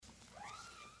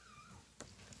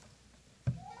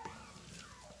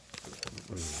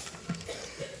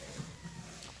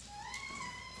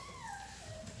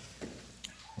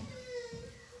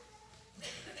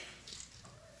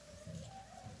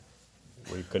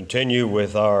continue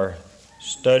with our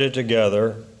study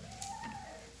together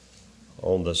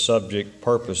on the subject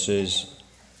purposes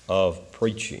of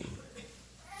preaching.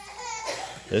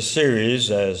 This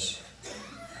series, as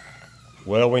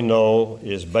well we know,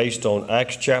 is based on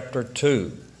Acts chapter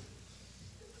 2.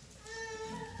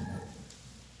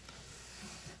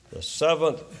 The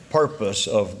seventh purpose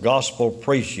of gospel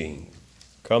preaching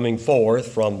coming forth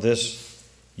from this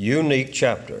unique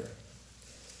chapter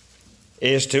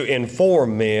is to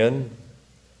inform men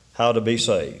how to be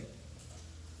saved.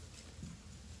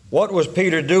 What was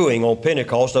Peter doing on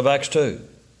Pentecost of Acts 2?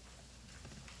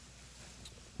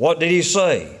 What did he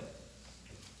say?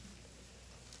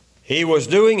 He was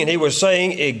doing and he was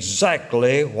saying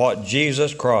exactly what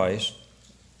Jesus Christ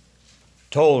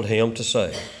told him to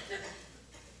say.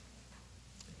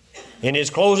 In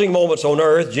his closing moments on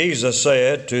earth, Jesus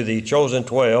said to the chosen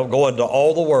 12, "Go into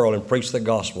all the world and preach the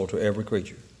gospel to every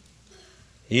creature.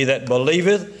 He that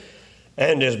believeth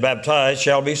and is baptized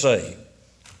shall be saved.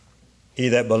 He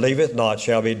that believeth not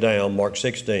shall be damned." Mark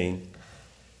 16,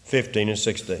 15 and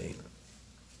 16.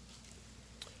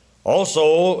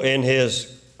 Also, in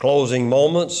his closing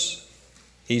moments,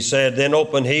 he said, "Then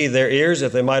open he their ears,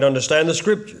 if they might understand the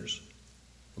Scriptures.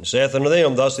 And saith unto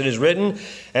them, Thus it is written,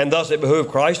 and thus it behooved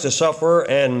Christ to suffer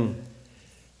and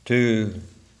to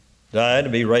die, to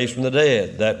be raised from the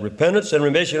dead, that repentance and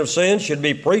remission of sins should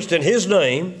be preached in his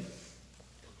name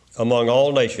among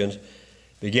all nations,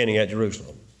 beginning at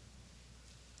Jerusalem.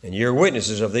 And ye are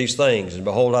witnesses of these things. And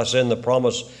behold, I send the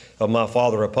promise of my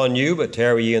Father upon you, but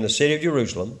tarry ye in the city of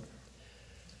Jerusalem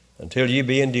until ye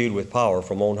be endued with power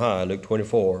from on high." Luke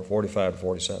 24, 45 to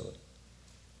 47.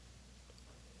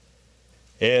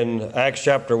 In Acts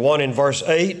chapter 1 and verse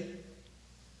 8,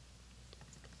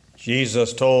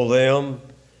 Jesus told them,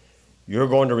 "You're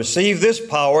going to receive this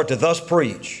power to thus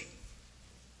preach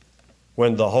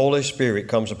when the Holy Spirit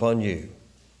comes upon you."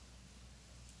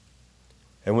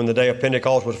 And when the day of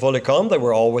Pentecost was fully come, they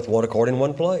were all with one accord in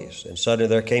one place. And suddenly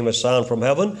there came a sound from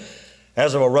heaven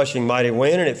as of a rushing mighty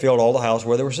wind, and it filled all the house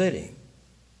where they were sitting.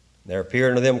 There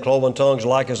appeared unto them cloven tongues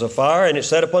like as of fire, and it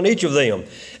sat upon each of them.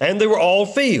 And they were all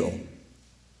filled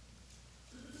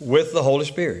with the Holy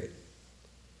Spirit,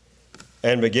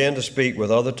 and began to speak with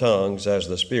other tongues as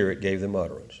the Spirit gave them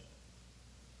utterance.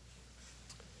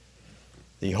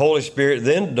 The Holy Spirit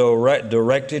then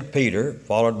directed Peter,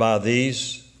 followed by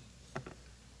these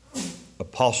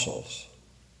apostles,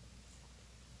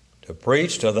 to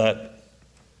preach to that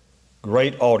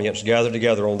great audience gathered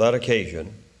together on that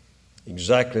occasion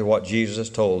exactly what Jesus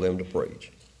told them to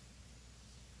preach.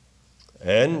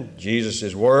 And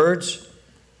Jesus' words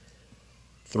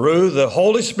through the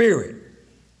Holy Spirit,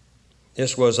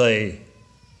 this was a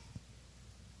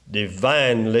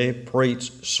divinely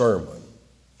preached sermon,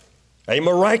 a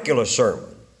miraculous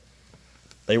sermon.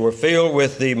 They were filled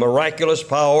with the miraculous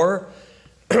power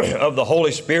of the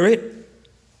Holy Spirit,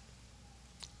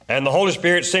 and the Holy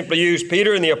Spirit simply used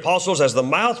Peter and the apostles as the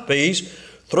mouthpiece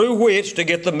through which to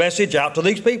get the message out to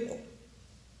these people,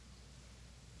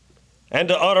 and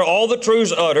to utter all the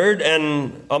truths uttered,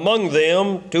 and among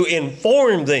them to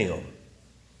inform them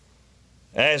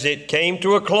as it came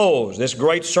to a close, this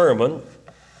great sermon,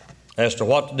 as to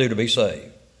what to do to be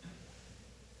saved.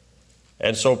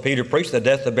 And so Peter preached the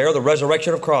death, the burial, the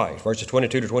resurrection of Christ, verses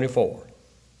 22 to 24.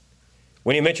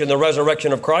 When he mentioned the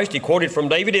resurrection of Christ, he quoted from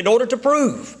David in order to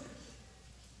prove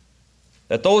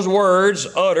that those words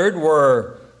uttered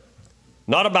were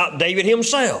not about David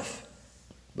himself,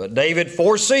 but David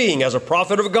foreseeing as a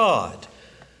prophet of God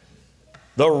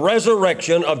the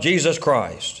resurrection of Jesus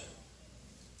Christ.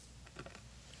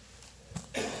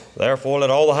 "Therefore let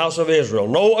all the house of Israel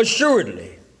know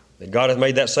assuredly that God hath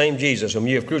made that same Jesus whom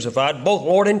ye have crucified, both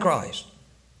Lord and Christ."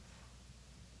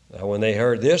 Now when they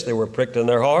heard this, they were pricked in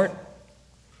their heart,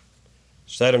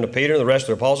 said unto Peter and the rest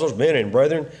of the apostles, "Men and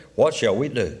brethren, what shall we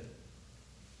do?"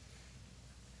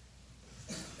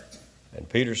 And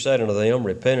Peter said unto them,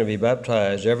 "Repent and be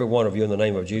baptized, every one of you, in the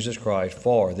name of Jesus Christ,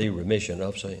 for the remission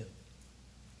of sin."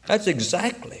 That's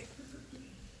exactly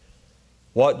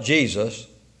what Jesus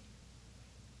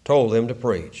told them to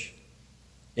preach.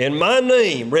 "In my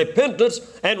name, repentance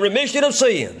and remission of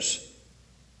sins.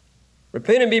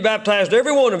 Repent and be baptized,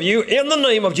 every one of you, in the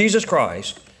name of Jesus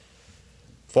Christ,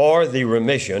 for the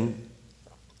remission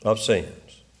of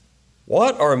sins."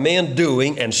 What are men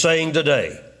doing and saying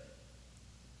today?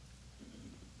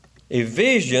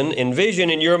 Envision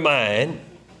in your mind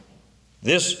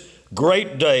this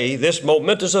great day, this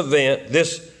momentous event,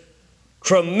 this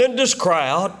tremendous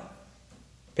crowd,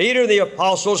 Peter the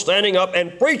apostle standing up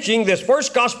and preaching this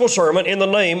first gospel sermon in the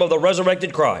name of the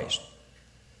resurrected Christ.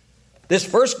 This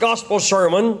first gospel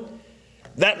sermon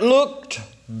that looked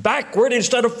backward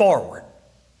instead of forward.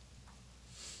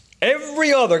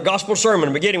 Every other gospel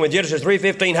sermon, beginning with Genesis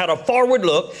 3:15, had a forward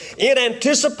look in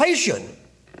anticipation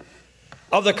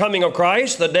of the coming of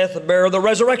Christ, the death, the burial, the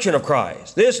resurrection of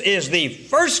Christ. This is the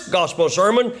first gospel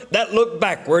sermon that looked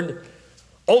backward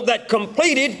on that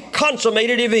completed,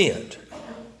 consummated event.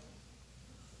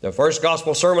 The first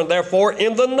gospel sermon, therefore,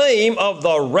 in the name of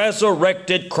the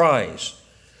resurrected Christ.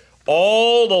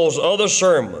 All those other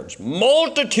sermons,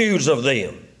 multitudes of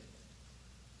them,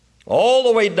 all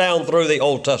the way down through the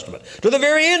Old Testament, to the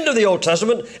very end of the Old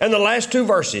Testament and the last two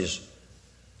verses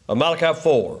of Malachi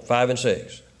 4, 5 and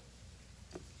 6.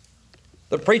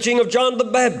 The preaching of John the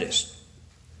Baptist,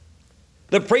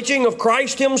 the preaching of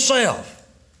Christ Himself,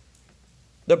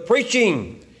 the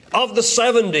preaching of the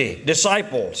 70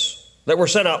 disciples that were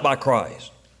sent out by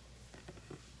Christ,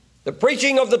 the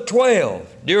preaching of the 12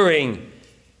 during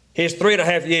His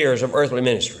 3.5 years of earthly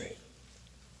ministry.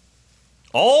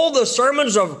 All the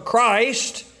sermons of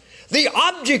Christ, the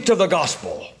object of the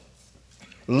gospel,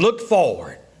 looked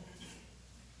forward.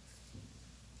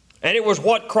 And it was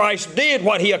what Christ did,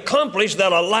 what He accomplished,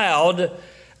 that allowed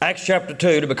Acts chapter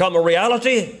 2 to become a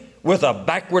reality with a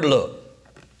backward look.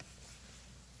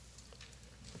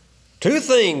 Two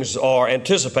things are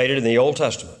anticipated in the Old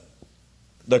Testament: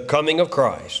 the coming of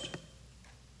Christ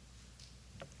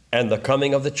and the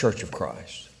coming of the church of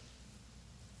Christ.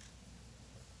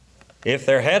 If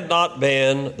there had not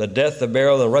been the death, the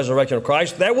burial, and the resurrection of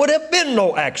Christ, there would have been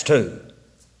no Acts 2.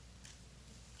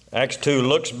 Acts 2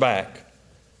 looks back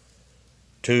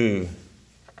to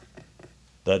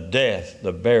the death,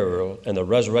 the burial, and the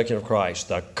resurrection of Christ,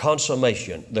 the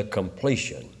consummation, the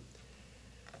completion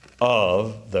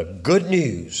of the good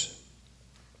news,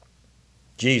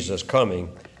 Jesus coming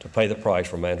to pay the price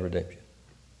for man's redemption.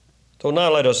 So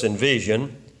now let us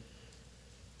envision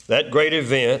that great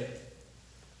event,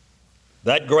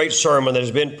 that great sermon that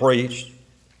has been preached,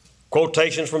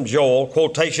 quotations from Joel,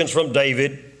 quotations from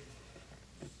David,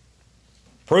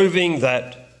 proving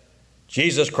that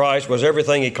Jesus Christ was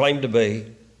everything He claimed to be.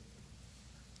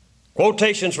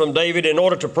 Quotations from David in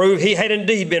order to prove He had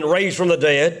indeed been raised from the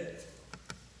dead.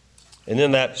 And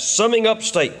then that summing up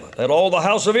statement that all the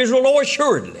house of Israel know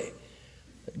assuredly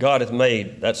that God hath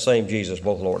made that same Jesus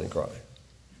both Lord and Christ.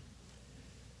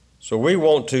 So we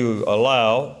want to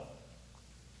allow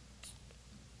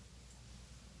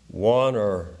one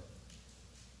or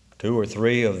two or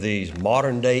three of these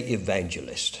modern day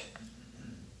evangelists,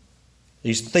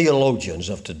 these theologians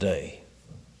of today,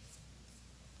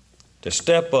 to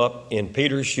step up in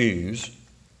Peter's shoes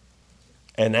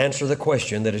and answer the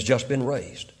question that has just been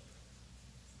raised.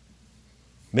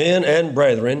 Men and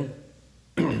brethren,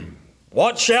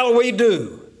 what shall we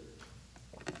do?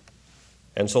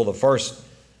 And so the first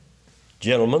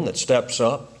gentleman that steps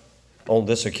up on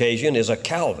this occasion is a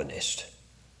Calvinist.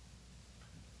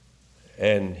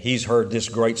 And he's heard this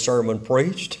great sermon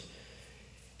preached.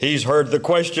 He's heard the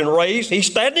question raised. He's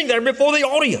standing there before the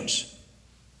audience.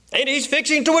 And he's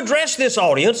fixing to address this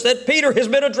audience that Peter has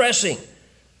been addressing.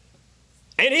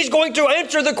 And he's going to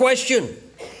answer the question,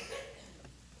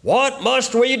 what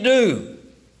must we do?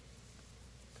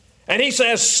 And he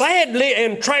says, sadly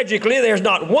and tragically, there's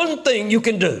not one thing you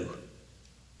can do.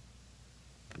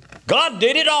 God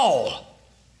did it all.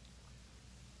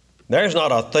 There's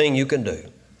not a thing you can do.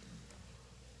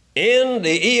 In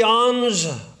the eons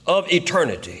of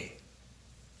eternity,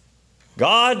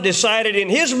 God decided in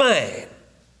His mind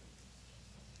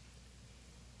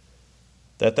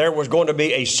that there was going to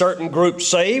be a certain group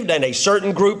saved and a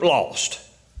certain group lost.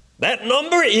 That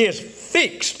number is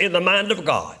fixed in the mind of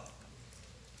God.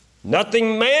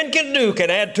 Nothing man can do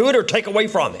can add to it or take away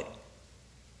from it.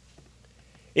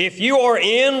 If you are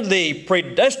in the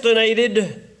predestined,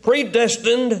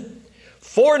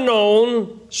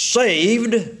 foreknown,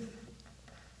 saved,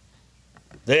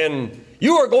 then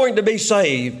you are going to be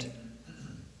saved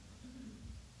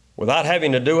without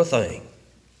having to do a thing.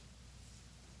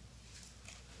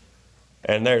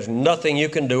 And there's nothing you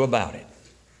can do about it.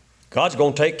 God's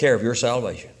going to take care of your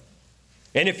salvation.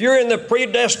 And if you're in the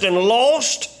predestined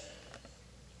lost,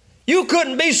 you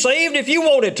couldn't be saved if you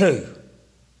wanted to.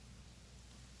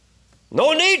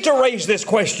 No need to raise this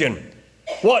question,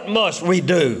 what must we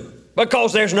do?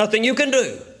 Because there's nothing you can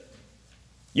do.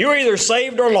 You're either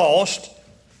saved or lost,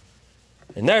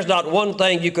 and there's not one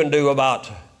thing you can do about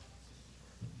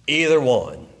either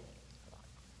one.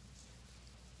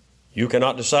 You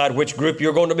cannot decide which group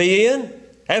you're going to be in.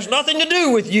 It has nothing to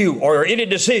do with you or any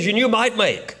decision you might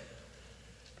make.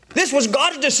 This was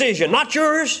God's decision, not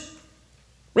yours.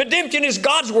 Redemption is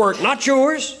God's work, not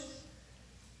yours.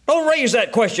 Don't raise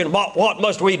that question, what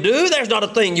must we do? There's not a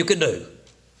thing you can do.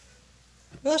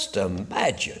 Just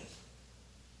imagine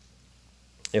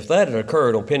if that had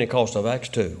occurred on Pentecost of Acts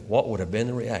 2, what would have been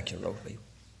the reaction of those people?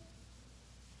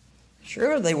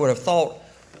 Sure, they would have thought,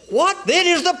 what then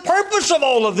is the purpose of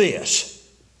all of this?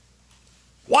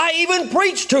 Why even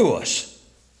preach to us?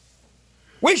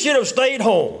 We should have stayed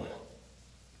home.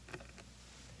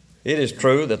 It is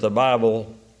true that the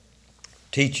Bible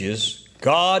teaches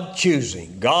God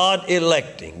choosing, God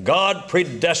electing, God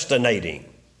predestinating,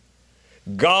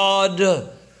 God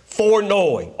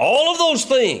foreknowing. All of those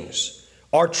things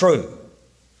are true,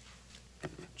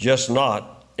 just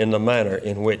not in the manner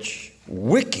in which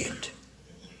wicked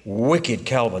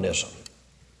Calvinism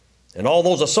and all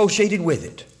those associated with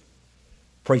it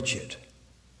preach it.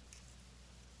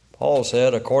 Paul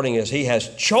said, according as he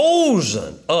has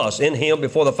chosen us in him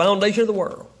before the foundation of the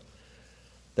world,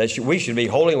 that we should be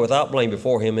holy and without blame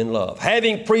before him in love,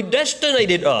 having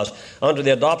predestinated us unto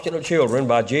the adoption of children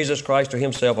by Jesus Christ to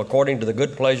himself, according to the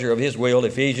good pleasure of his will,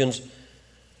 Ephesians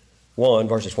 1,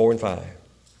 verses 4 and 5.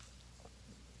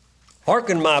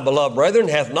 Hearken, my beloved brethren,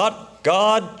 hath not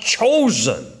God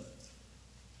chosen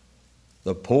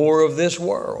the poor of this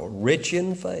world, rich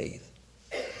in faith,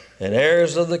 and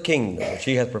heirs of the kingdom which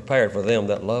he hath prepared for them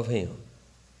that love him?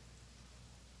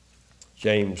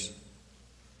 James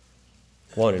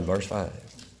 1 in verse 5,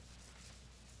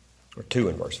 or 2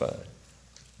 in verse 5.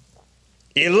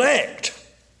 Elect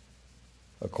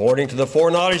according to the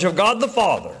foreknowledge of God the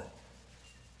Father,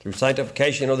 through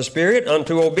sanctification of the Spirit,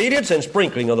 unto obedience and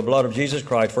sprinkling of the blood of Jesus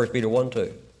Christ, 1 Peter 1,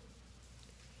 2.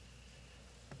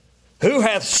 Who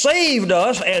hath saved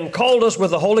us and called us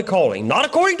with a holy calling, not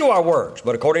according to our works,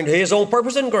 but according to his own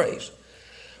purpose and grace,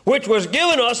 which was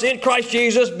given us in Christ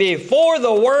Jesus before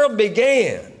the world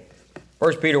began.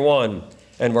 1 Peter 1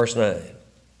 and verse 9.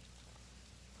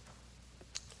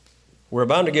 We're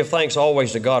bound to give thanks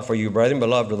always to God for you, brethren,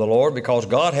 beloved of the Lord, because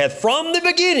God hath from the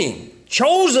beginning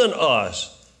chosen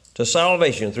us to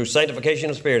salvation through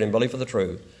sanctification of spirit and belief of the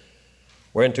truth,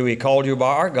 whereunto he called you by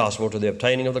our gospel to the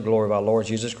obtaining of the glory of our Lord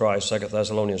Jesus Christ, 2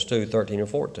 Thessalonians 2, 13 and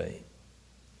 14.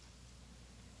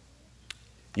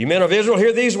 You men of Israel,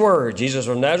 hear these words. Jesus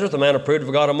of Nazareth, a man approved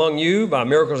of God among you by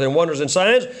miracles and wonders and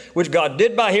signs, which God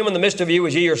did by him in the midst of you,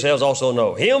 as ye yourselves also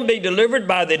know. Him being delivered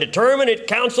by the determinate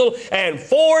counsel and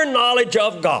foreknowledge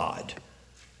of God,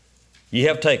 ye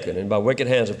have taken, and by wicked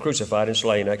hands have crucified and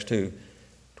slain, Acts 2,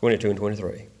 22 and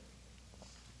 23.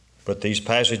 Put these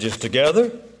passages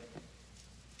together,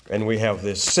 and we have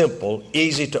this simple,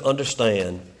 easy to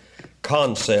understand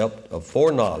concept of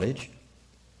foreknowledge,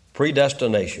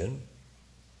 predestination,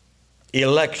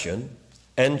 election,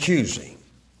 and choosing.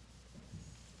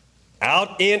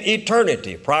 Out in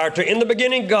eternity, prior to in the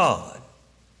beginning God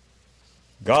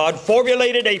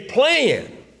formulated a plan.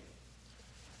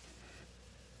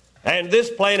 And this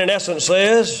plan in essence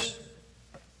says,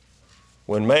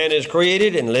 when man is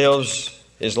created and lives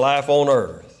his life on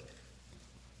earth,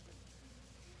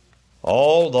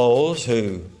 all those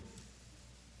who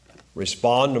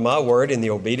respond to my word in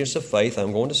the obedience of faith,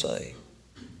 I'm going to save.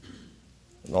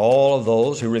 And all of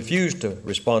those who refuse to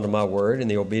respond to my word in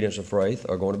the obedience of faith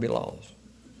are going to be lost.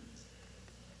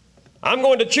 I'm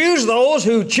going to choose those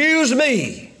who choose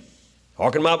me.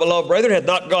 Hearken, my beloved brethren, hath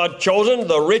not God chosen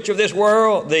the rich of this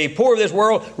world, the poor of this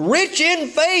world, rich in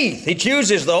faith? He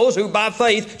chooses those who by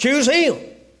faith choose him.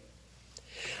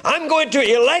 I'm going to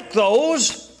elect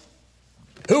those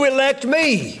who elect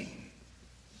me.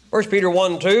 1 Peter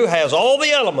 1, 2 has all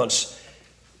the elements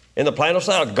in the plan of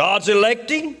salvation. God's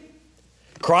electing,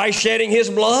 Christ shedding his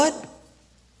blood,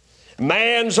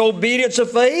 man's obedience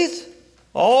of faith,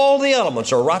 all the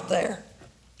elements are right there.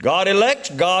 God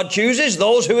elects, God chooses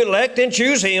those who elect and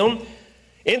choose him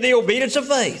in the obedience of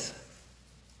faith.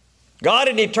 God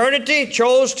in eternity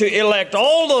chose to elect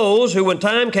all those who when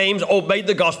time came obeyed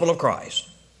the gospel of Christ.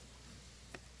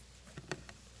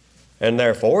 And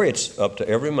therefore it's up to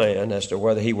every man as to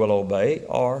whether he will obey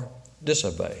or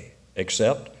disobey,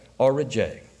 accept or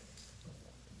reject.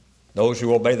 Those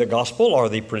who obey the gospel are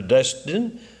the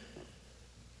predestined,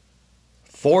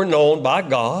 foreknown by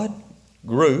God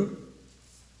group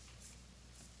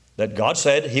that God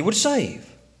said he would save.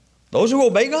 Those who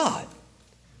obey God.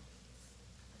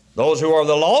 Those who are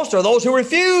the lost are those who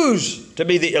refuse to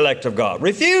be the elect of God,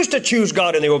 refuse to choose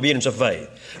God in the obedience of faith,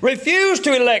 refuse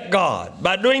to elect God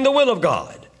by doing the will of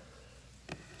God.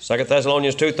 2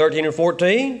 Thessalonians 2, 13 and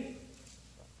 14.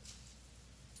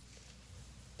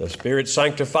 The Spirit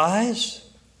sanctifies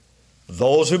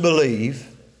those who believe,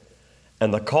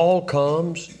 and the call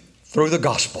comes through the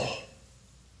gospel.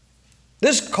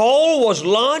 This call was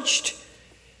launched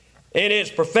in its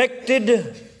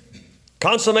perfected,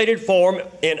 consummated form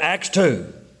in Acts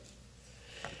 2.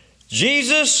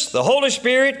 Jesus, the Holy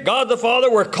Spirit, God the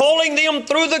Father were calling them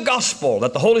through the gospel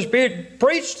that the Holy Spirit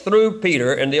preached through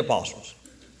Peter and the apostles.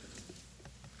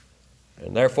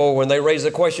 And therefore, when they raised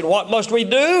the question, what must we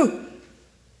do?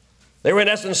 They were in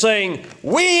essence saying,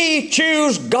 we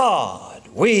choose God.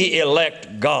 We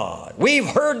elect God. We've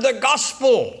heard the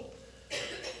gospel,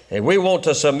 and we want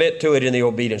to submit to it in the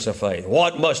obedience of faith.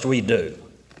 What must we do?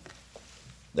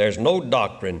 There's no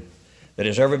doctrine that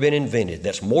has ever been invented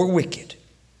that's more wicked,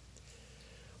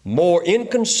 more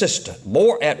inconsistent,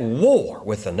 more at war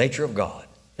with the nature of God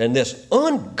than this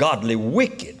ungodly,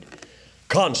 wicked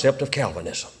concept of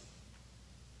Calvinism.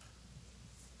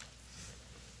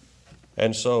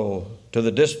 And so, to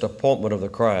the disappointment of the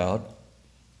crowd,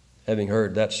 having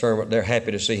heard that sermon, they're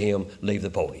happy to see him leave the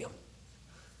podium.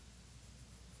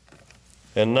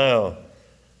 And now,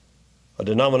 a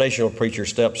denominational preacher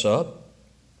steps up.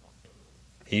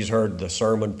 He's heard the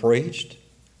sermon preached.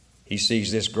 He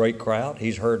sees this great crowd.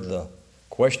 He's heard the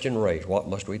question raised, what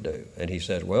must we do? And he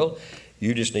says, well,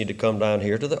 you just need to come down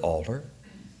here to the altar,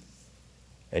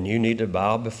 and you need to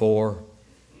bow before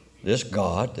this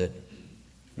God that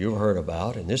you've heard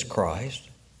about and this Christ,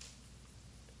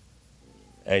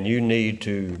 and you need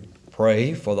to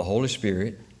pray for the Holy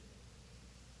Spirit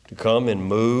to come and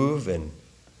move in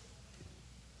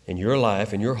your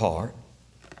life, in your heart,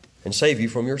 and save you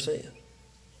from your sin.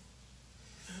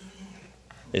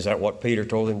 Is that what Peter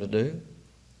told him to do?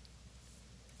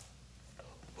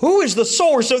 Who is the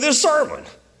source of this sermon?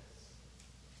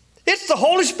 It's the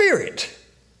Holy Spirit.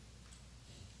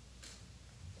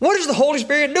 What is the Holy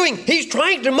Spirit doing? He's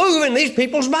trying to move in these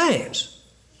people's minds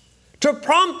to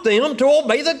prompt them to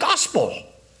obey the gospel.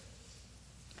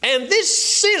 And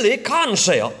this silly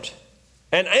concept,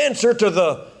 an answer to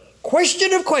the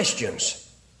question of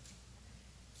questions,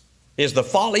 is the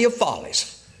folly of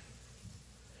follies.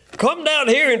 Come down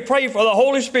here and pray for the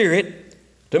Holy Spirit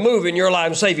to move in your life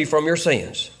and save you from your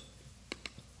sins.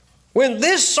 When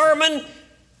this sermon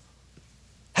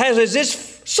has as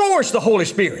its source the Holy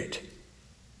Spirit.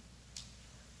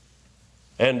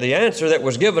 And the answer that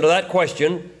was given to that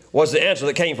question was the answer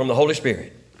that came from the Holy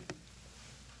Spirit.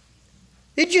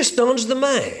 It just stuns the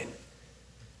mind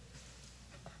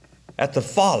at the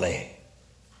folly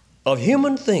of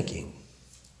human thinking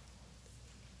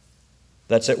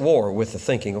that's at war with the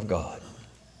thinking of God.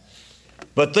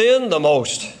 But then the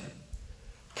most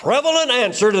prevalent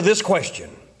answer to this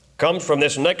question comes from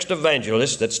this next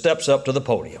evangelist that steps up to the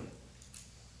podium.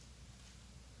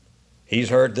 He's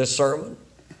heard this sermon.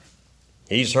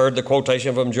 He's heard the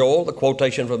quotation from Joel, the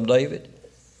quotation from David.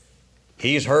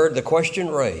 He's heard the question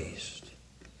raised,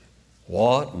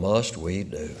 what must we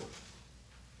do?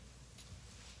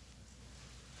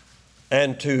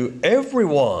 And to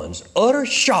everyone's utter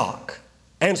shock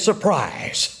and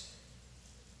surprise,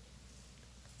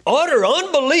 utter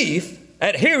unbelief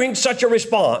at hearing such a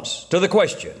response to the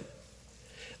question,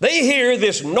 they hear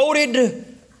this noted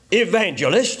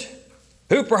evangelist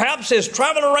who perhaps has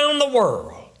traveled around the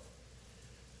world.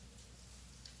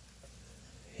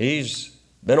 He's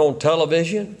been on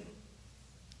television.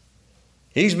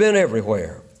 He's been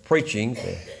everywhere preaching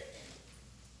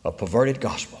a perverted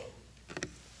gospel.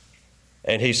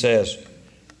 And he says,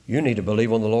 you need to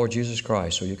believe on the Lord Jesus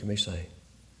Christ so you can be saved.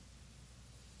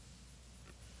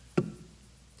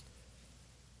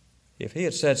 If he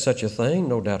had said such a thing,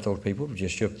 no doubt those people would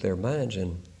just shook their minds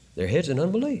and their heads in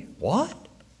unbelief. What?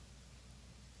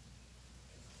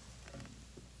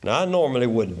 Now, I normally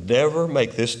would never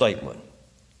make this statement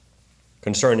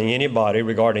concerning anybody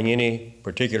regarding any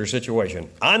particular situation.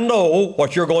 I know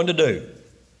what you're going to do.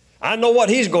 I know what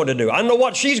he's going to do. I know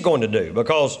what she's going to do,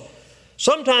 because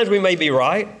sometimes we may be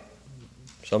right,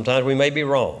 sometimes we may be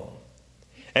wrong.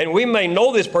 And we may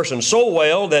know this person so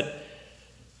well that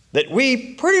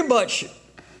we pretty much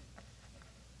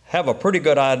have a pretty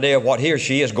good idea of what he or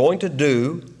she is going to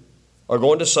do or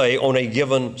going to say on a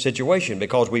given situation,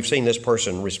 because we've seen this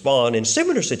person respond in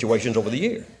similar situations over the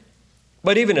year.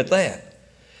 But even at that,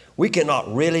 we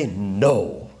cannot really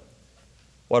know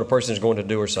what a person is going to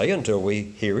do or say until we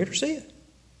hear it or see it.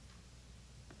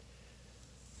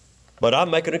 But I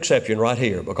make an exception right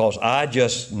here, because I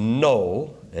just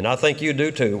know, and I think you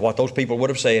do too, what those people would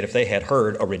have said if they had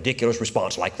heard a ridiculous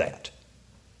response like that.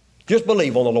 Just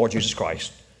believe on the Lord Jesus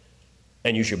Christ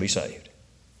and you shall be saved.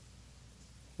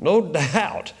 No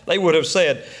doubt they would have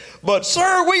said, but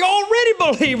sir, we already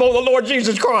believe on the Lord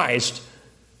Jesus Christ.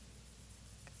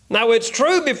 Now, it's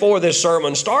true, before this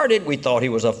sermon started, we thought he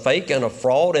was a fake and a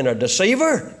fraud and a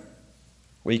deceiver.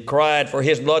 We cried for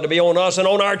his blood to be on us and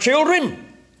on our children.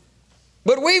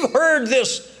 But we've heard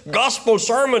this gospel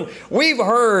sermon. We've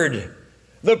heard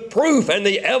the proof and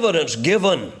the evidence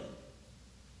given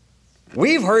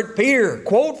We've heard Peter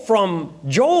quote from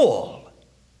Joel,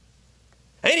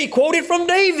 and he quoted from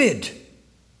David.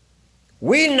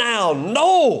 We now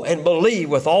know and believe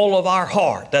with all of our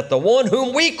heart that the one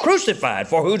whom we crucified,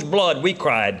 for whose blood we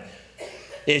cried,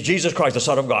 is Jesus Christ, the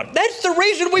Son of God. That's the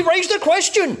reason we raised the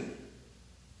question.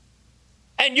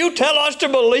 And you tell us to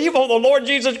believe on the Lord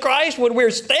Jesus Christ when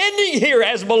we're standing here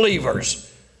as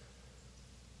believers.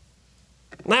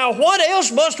 Now, what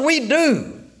else must we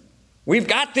do? We've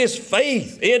got this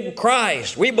faith in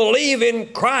Christ. We believe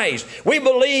in Christ. We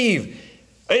believe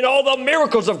in all the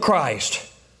miracles of Christ.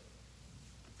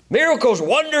 Miracles,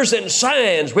 wonders, and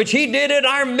signs which He did in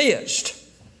our midst.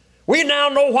 We now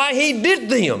know why He did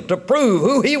them, to prove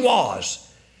who He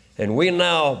was. And we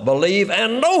now believe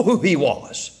and know who He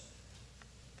was.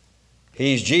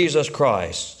 He's Jesus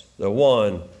Christ, the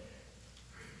one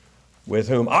with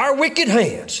whom our wicked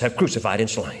hands have crucified and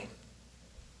slain.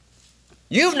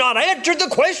 You've not answered the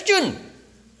question.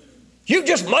 You've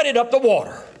just muddied up the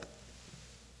water.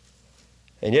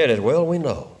 And yet, as well we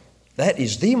know, that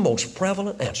is the most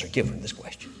prevalent answer given to this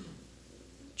question.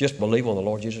 Just believe on the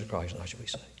Lord Jesus Christ, and I shall be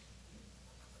saved.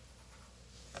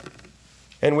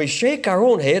 And we shake our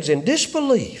own heads in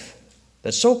disbelief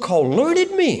that so-called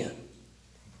learned men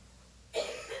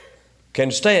can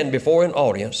stand before an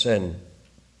audience, and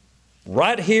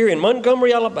right here in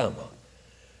Montgomery, Alabama,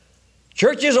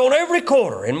 churches on every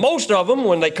corner, and most of them,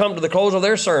 when they come to the close of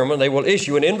their sermon, they will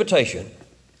issue an invitation.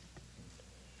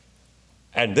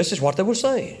 And this is what they will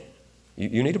say.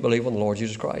 You need to believe on the Lord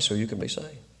Jesus Christ so you can be saved.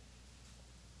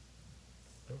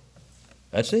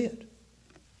 That's it.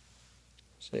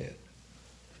 That's it.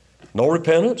 No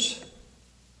repentance,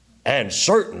 and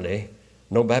certainly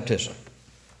no baptism.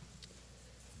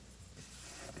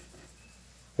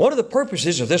 One of the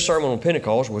purposes of this sermon on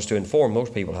Pentecost was to inform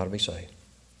most people how to be saved.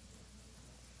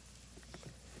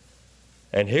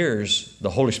 And here's the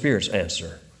Holy Spirit's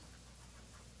answer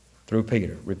through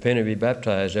Peter. Repent and be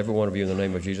baptized, every one of you, in the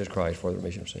name of Jesus Christ for the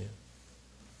remission of sin.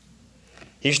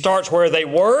 He starts where they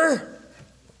were.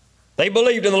 They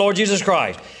believed in the Lord Jesus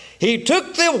Christ. He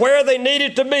took them where they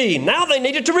needed to be. Now they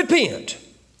needed to repent.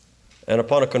 And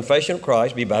upon a confession of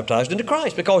Christ, be baptized into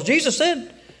Christ. Because Jesus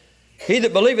said, he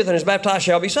that believeth and is baptized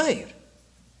shall be saved.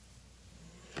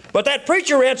 But that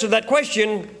preacher answered that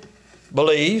question,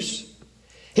 believes.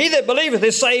 He that believeth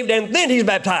is saved, and then he's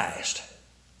baptized.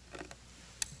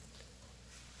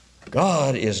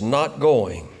 God is not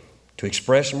going to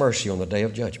express mercy on the day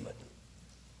of judgment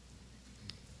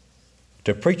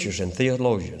to preachers and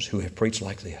theologians who have preached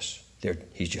like this.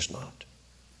 He's just not.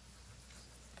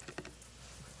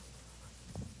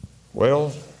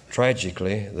 Well,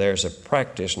 tragically, there's a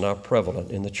practice now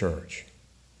prevalent in the church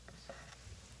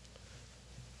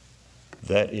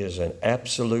that is an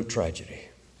absolute tragedy,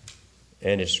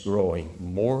 and it's growing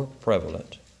more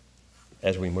prevalent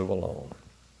as we move along.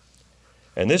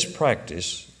 And this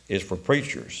practice is for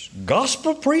preachers,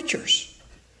 gospel preachers,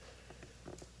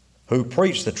 who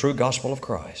preach the true gospel of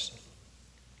Christ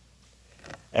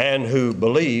and who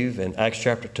believe in Acts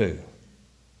chapter 2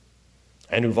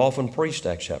 and who've often preached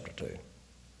Acts chapter 2.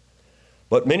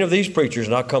 But many of these preachers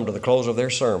now come to the close of their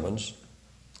sermons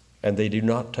and they do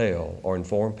not tell or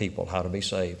inform people how to be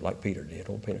saved like Peter did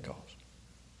on Pentecost.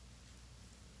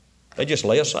 They just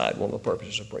lay aside one of the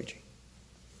purposes of preaching.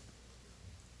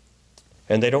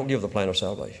 And they don't give the plan of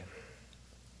salvation.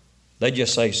 They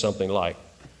just say something like,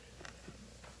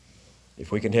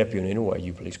 if we can help you in any way,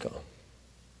 you please come.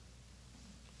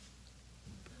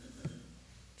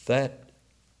 That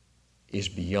is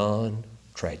beyond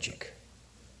tragic.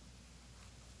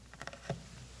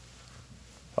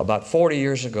 About 40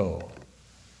 years ago,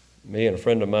 me and a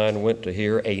friend of mine went to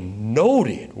hear a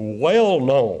noted,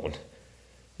 well-known,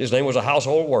 his name was a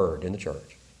household word in the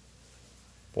church.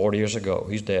 40 years ago.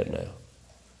 He's dead now.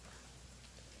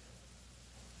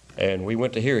 And we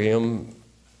went to hear him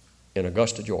in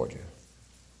Augusta, Georgia.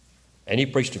 And he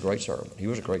preached a great sermon. He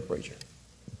was a great preacher.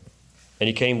 And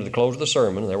he came to the close of the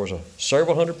sermon, and there was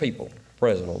several hundred people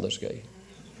present on this gate.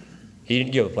 He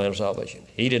didn't give the plan of salvation.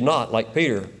 He did not, like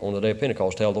Peter on the day of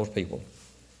Pentecost, tell those people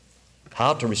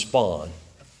how to respond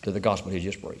to the gospel he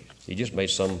just preached. He just made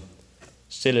some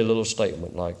silly little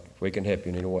statement like, if we can help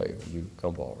you in any way, you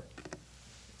come forward.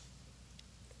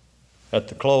 At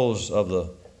the close of the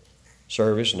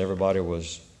service, and everybody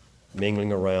was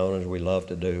mingling around as we love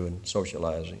to do and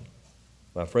socializing,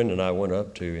 my friend and I went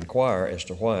up to inquire as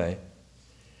to why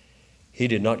he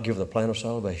did not give the plan of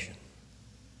salvation.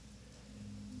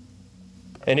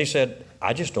 And he said,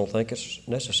 I just don't think it's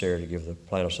necessary to give the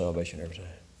plan of salvation every time.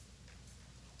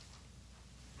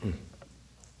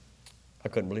 I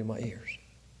couldn't believe my ears.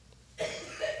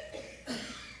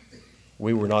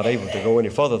 we were not able to go any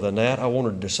further than that, I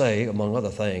wanted to say, among other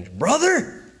things,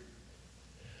 brother,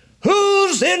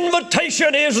 whose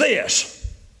invitation is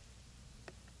this?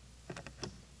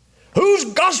 Whose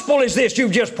gospel is this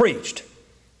you've just preached?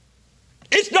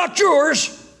 It's not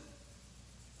yours.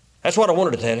 That's what I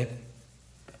wanted to tell him.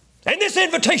 And this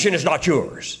invitation is not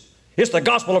yours. It's the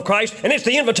gospel of Christ, and it's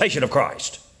the invitation of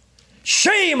Christ.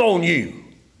 Shame on you.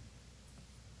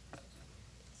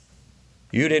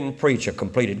 You didn't preach a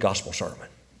completed gospel sermon.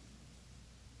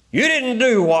 You didn't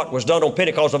do what was done on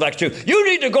Pentecost of Acts 2. You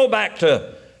need to go back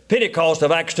to Pentecost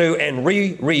of Acts 2 and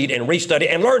reread and restudy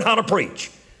and learn how to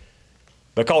preach,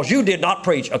 because you did not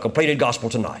preach a completed gospel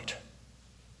tonight.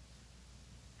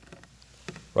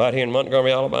 Right here in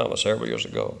Montgomery, Alabama, several years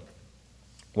ago,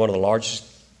 one of the largest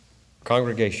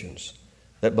congregations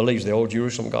that believes the old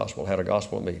Jerusalem gospel had a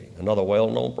gospel meeting, another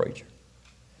well-known preacher.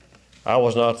 I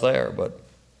was not there, but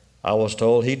I was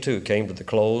told he too came to the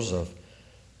close of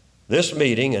this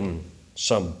meeting and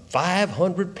some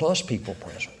 500 plus people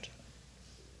present.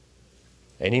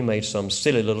 And he made some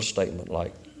silly little statement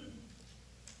like,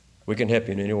 we can help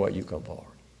you in any way you come forward.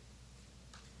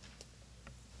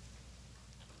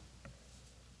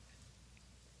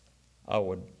 I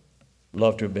would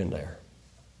love to have been there,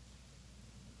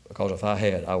 because if I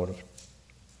had, I would have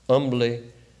humbly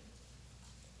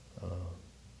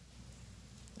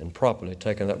and properly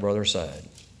taken that brother aside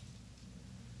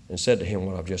and said to him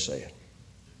what I've just said.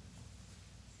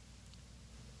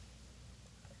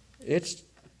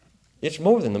 It's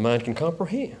more than the mind can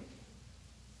comprehend.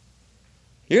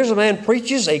 Here's a man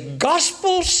preaches a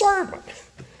gospel sermon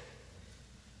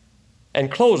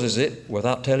and closes it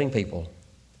without telling people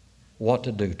what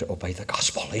to do to obey the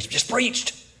gospel. He's just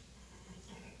preached.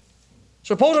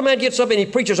 Suppose a man gets up and he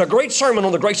preaches a great sermon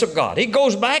on the grace of God. He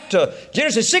goes back to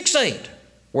Genesis 6:8,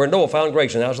 where Noah found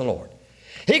grace and that was the Lord.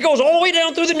 He goes all the way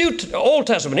down through the Old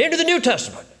Testament, into the New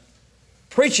Testament,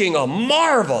 preaching a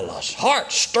marvelous,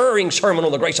 heart-stirring sermon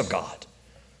on the grace of God.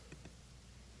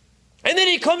 And then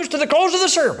he comes to the close of the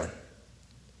sermon,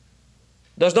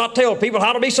 does not tell people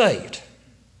how to be saved,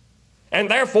 and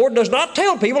therefore does not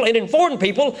tell people and inform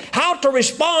people how to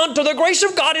respond to the grace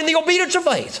of God in the obedience of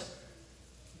faith.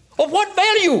 Of what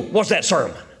value was that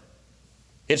sermon?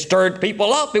 It stirred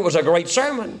people up. It was a great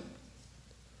sermon.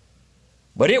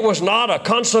 But it was not a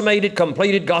consummated,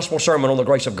 completed gospel sermon on the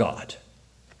grace of God.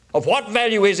 Of what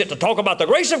value is it to talk about the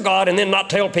grace of God and then not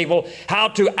tell people how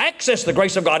to access the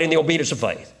grace of God in the obedience of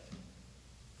faith?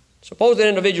 Suppose that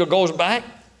individual goes back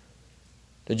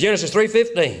to Genesis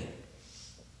 3:15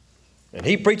 and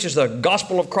he preaches the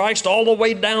gospel of Christ all the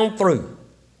way down through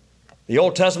the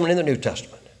Old Testament and the New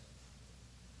Testament.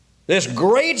 This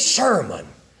great sermon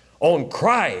on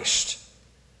Christ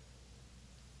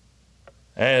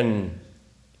and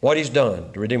what He's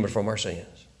done to redeem us from our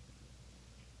sins.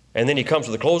 And then he comes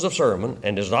to the close of sermon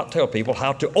and does not tell people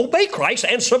how to obey Christ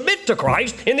and submit to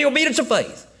Christ in the obedience of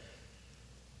faith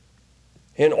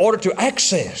in order to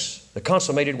access the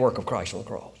consummated work of Christ on the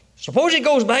cross. Suppose he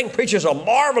goes back and preaches a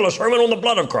marvelous sermon on the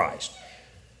blood of Christ.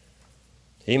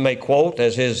 He may quote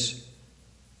as his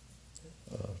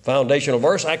foundational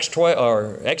verse,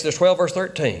 Exodus 12, verse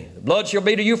 13. The blood shall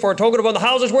be to you for a token upon the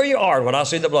houses where you are. And when I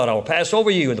see the blood, I will pass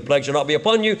over you, and the plague shall not be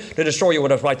upon you to destroy you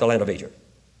when I smite the land of Egypt.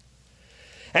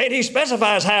 And he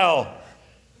specifies how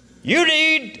you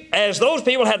need, as those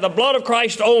people had the blood of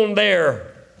Christ on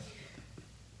their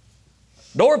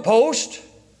doorpost,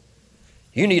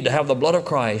 you need to have the blood of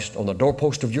Christ on the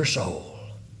doorpost of your soul.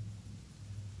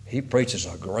 He preaches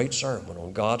a great sermon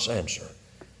on God's answer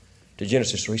to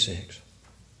Genesis 3:6.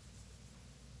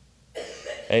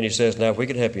 And he says, now if we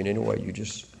could help you in any way, you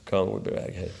just come, we'll be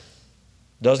back. Hey.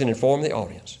 Doesn't inform the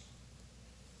audience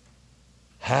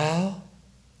how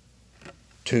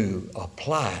to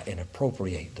apply and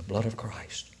appropriate the blood of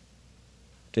Christ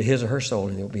to his or her soul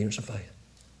in the obedience of faith.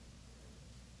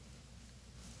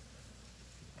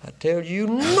 I tell you,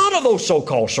 none of those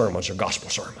so-called sermons are gospel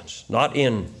sermons, not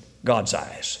in God's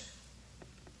eyes.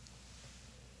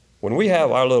 When we have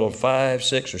our little 5,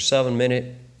 6, or 7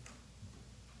 minute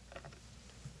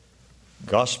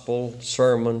gospel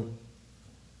sermon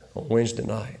on Wednesday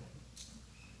night,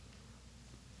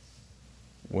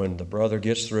 when the brother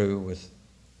gets through with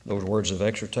those words of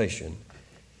exhortation,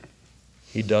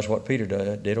 he does what Peter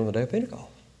did on the day of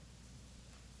Pentecost.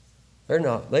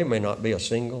 There may not be a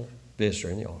single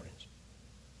visitor in the audience.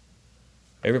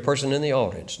 Every person in the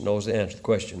audience knows the answer to the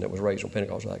question that was raised on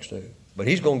Pentecost Acts 2. But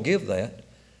he's going to give that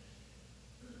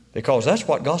because that's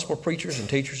what gospel preachers and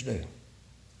teachers do.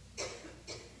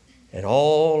 And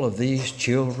all of these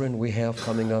children we have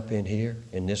coming up in here,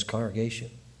 in this congregation,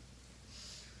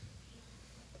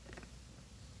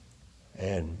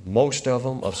 And most of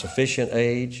them of sufficient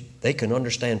age, they can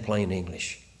understand plain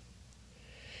English.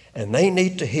 And they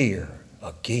need to hear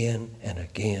again and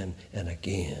again and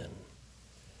again.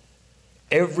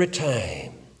 Every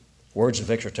time words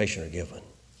of exhortation are given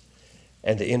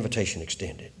and the invitation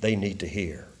extended, they need to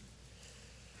hear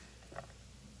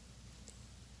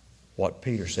what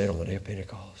Peter said on the day of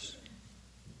Pentecost.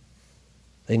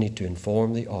 They need to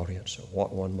inform the audience of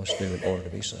what one must do in order to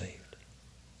be saved.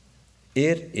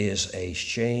 It is a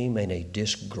shame and a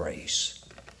disgrace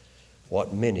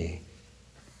what many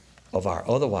of our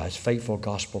otherwise faithful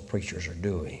gospel preachers are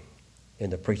doing in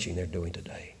the preaching they're doing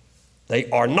today. They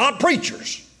are not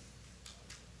preachers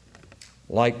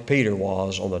like Peter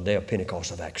was on the day of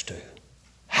Pentecost of Acts 2.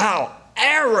 How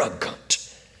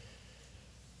arrogant!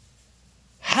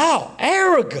 How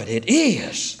arrogant it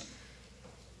is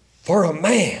for a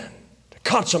man to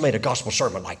consummate a gospel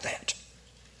sermon like that.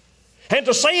 And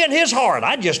to say in his heart,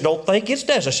 I just don't think it's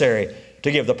necessary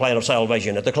to give the plan of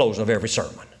salvation at the close of every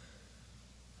sermon.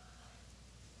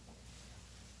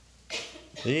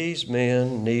 These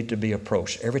men need to be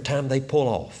approached every time they pull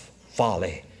off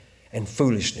folly and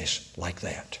foolishness like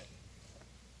that.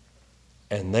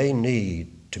 And they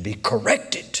need to be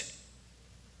corrected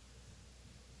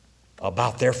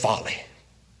about their folly.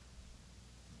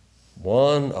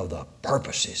 One of the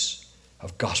purposes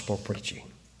of gospel preaching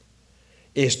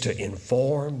is to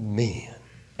inform men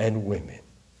and women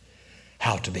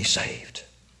how to be saved.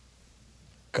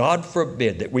 God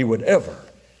forbid that we would ever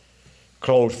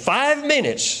close 5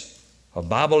 minutes of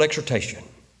Bible exhortation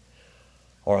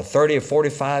or a 30 or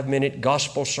 45-minute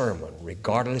gospel sermon,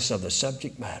 regardless of the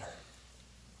subject matter,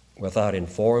 without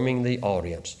informing the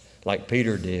audience, like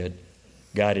Peter did,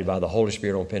 guided by the Holy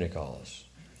Spirit on Pentecost.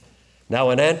 Now,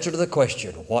 in answer to the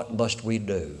question, what must we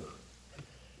do?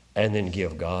 And then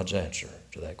give God's answer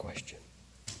to that question.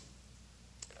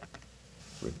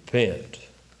 Repent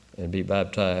and be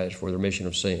baptized for the remission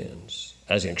of sins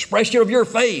as an expression of your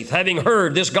faith, having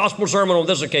heard this gospel sermon on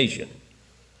this occasion,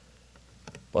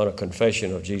 on a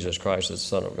confession of Jesus Christ as the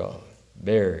Son of God,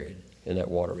 buried in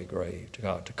that watery grave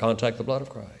to contact the blood of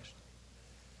Christ.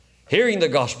 Hearing the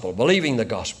gospel, believing the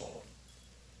gospel,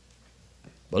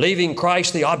 believing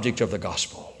Christ the object of the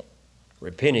gospel,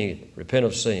 repent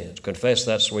of sins, confess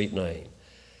that sweet name,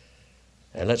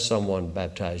 and let someone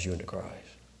baptize you into Christ.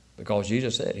 Because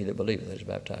Jesus said, he that believeth is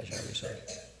baptized shall be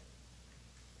saved.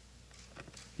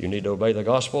 You need to obey the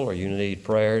gospel, or you need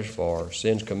prayers for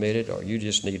sins committed, or you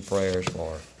just need prayers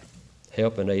for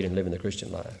help and aid in living the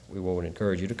Christian life. We will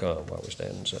encourage you to come while we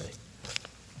stand and sing.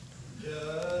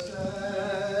 Just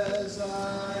as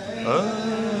I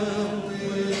am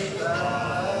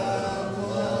without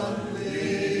one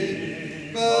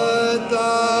plea, but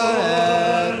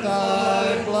thy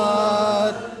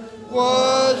blood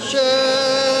was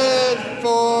shed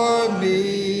for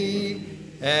me,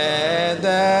 and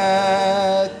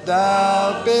that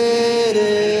thou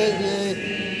biddest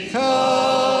me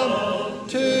come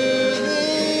to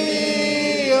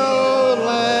thee, O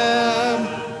Lamb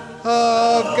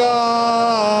of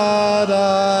God,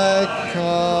 I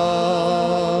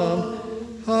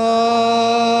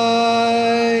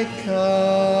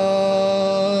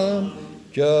come,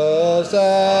 just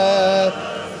as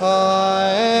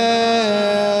I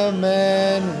am,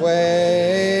 and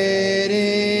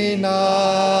waiting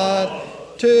not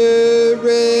to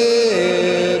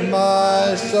rid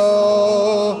my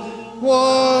soul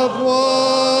of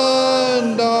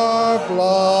one dark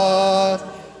blot,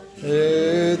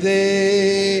 to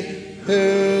thee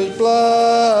whose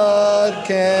blood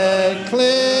can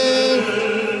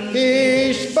cleanse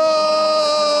each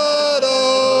spot,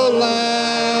 O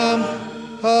Lamb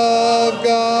of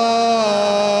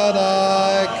God,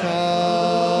 I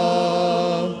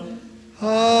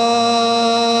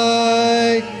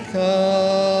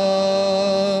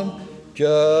come,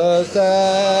 just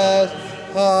as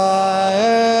I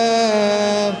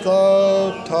am,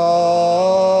 so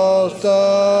tossed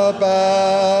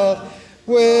about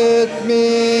with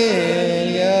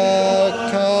many a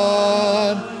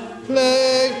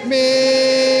conflict,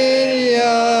 many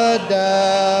a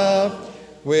doubt,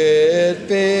 with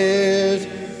fears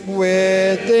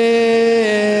within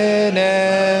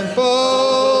and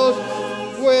foes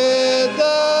without,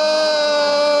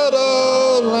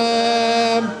 O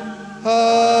Lamb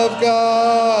of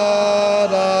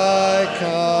God, I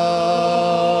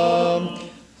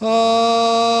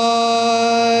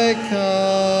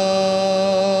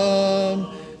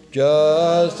come,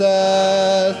 just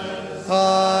as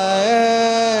I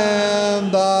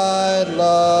am, thy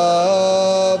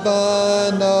love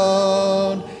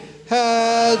unknown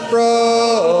has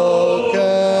broken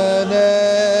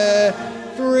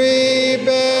every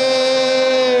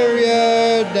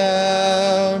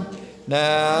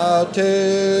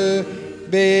to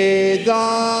be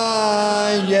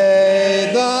thine,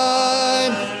 yea,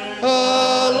 thine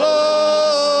alone,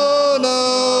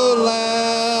 O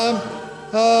Lamb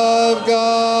of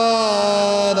God.